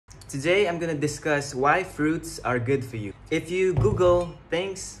Today I'm gonna discuss why fruits are good for you. If you Google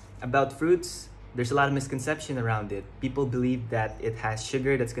things about fruits, there's a lot of misconception around it. People believe that it has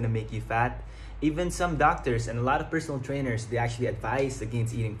sugar that's gonna make you fat. Even some doctors and a lot of personal trainers, they actually advise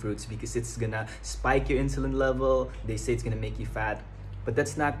against eating fruits because it's gonna spike your insulin level. They say it's gonna make you fat, but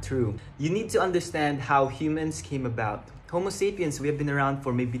that's not true. You need to understand how humans came about. Homo sapiens, we have been around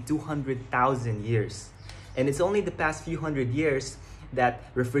for maybe 200,000 years. And it's only the past few hundred years that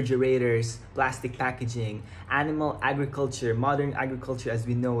refrigerators, plastic packaging, animal agriculture, modern agriculture as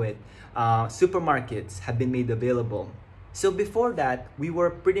we know it, supermarkets have been made available. So before that, we were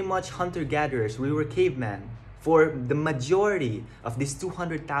pretty much hunter-gatherers. We were cavemen for the majority of these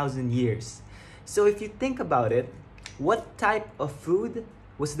 200,000 years. So if you think about it, what type of food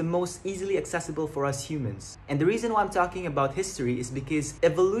was the most easily accessible for us humans? And the reason why I'm talking about history is because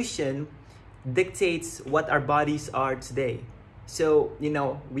evolution dictates what our bodies are today. So,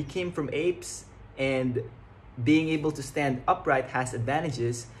 we came from apes, and being able to stand upright has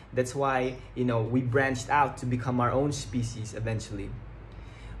advantages. That's why, we branched out to become our own species eventually.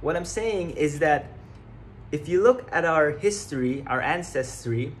 What I'm saying is that if you look at our history, our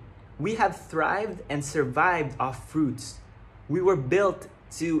ancestry, we have thrived and survived off fruits. We were built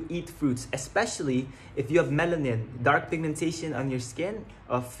to eat fruits, especially if you have melanin, dark pigmentation on your skin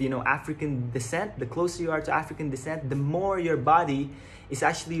of African descent. The closer you are to African descent, the more your body is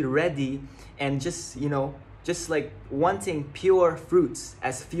actually ready and just like wanting pure fruits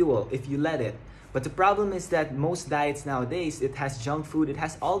as fuel if you let it. But the problem is that most diets nowadays, it has junk food, it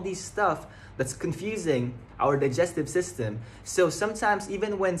has all these stuff that's confusing our digestive system. So sometimes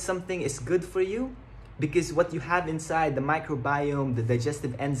even when something is good for you, because what you have inside, the microbiome, the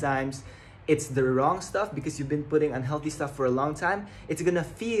digestive enzymes, it's the wrong stuff because you've been putting unhealthy stuff for a long time, it's gonna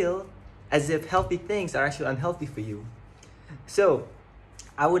feel as if healthy things are actually unhealthy for you. So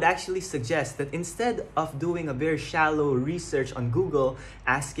I would actually suggest that instead of doing a very shallow research on Google,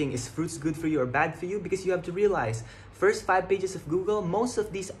 asking is fruits good for you or bad for you, because you have to realize, first 5 pages of Google, most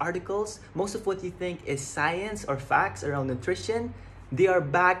of these articles, most of what you think is science or facts around nutrition, they are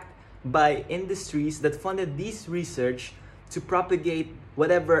backed by industries that funded this research to propagate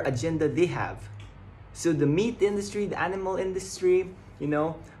whatever agenda they have. So the meat industry, the animal industry,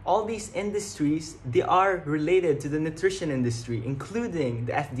 all these industries, they are related to the nutrition industry, including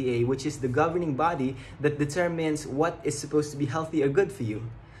the FDA, which is the governing body that determines what is supposed to be healthy or good for you.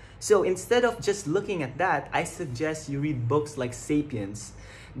 So instead of just looking at that, I suggest you read books like Sapiens.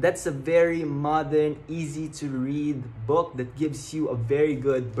 That's a very modern, easy to read book that gives you a very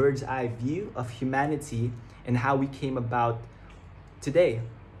good bird's eye view of humanity and how we came about today.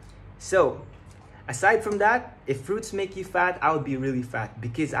 So aside from that, if fruits make you fat, I would be really fat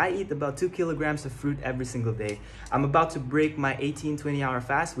because I eat about 2 kilograms of fruit every single day. I'm about to break my 18-20 hour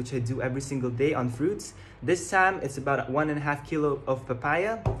fast, which I do every single day on fruits. This time it's about 1.5 kilos of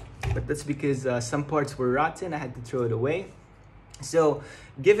papaya, but that's because some parts were rotten. I had to throw it away. So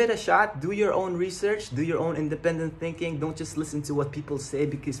give it a shot, do your own research, do your own independent thinking. Don't just listen to what people say,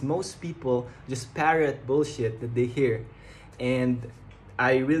 because most people just parrot bullshit that they hear. And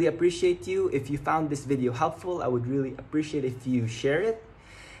I really appreciate you. If you found this video helpful, I would really appreciate if you share it.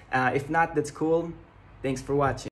 If not, that's cool. Thanks for watching.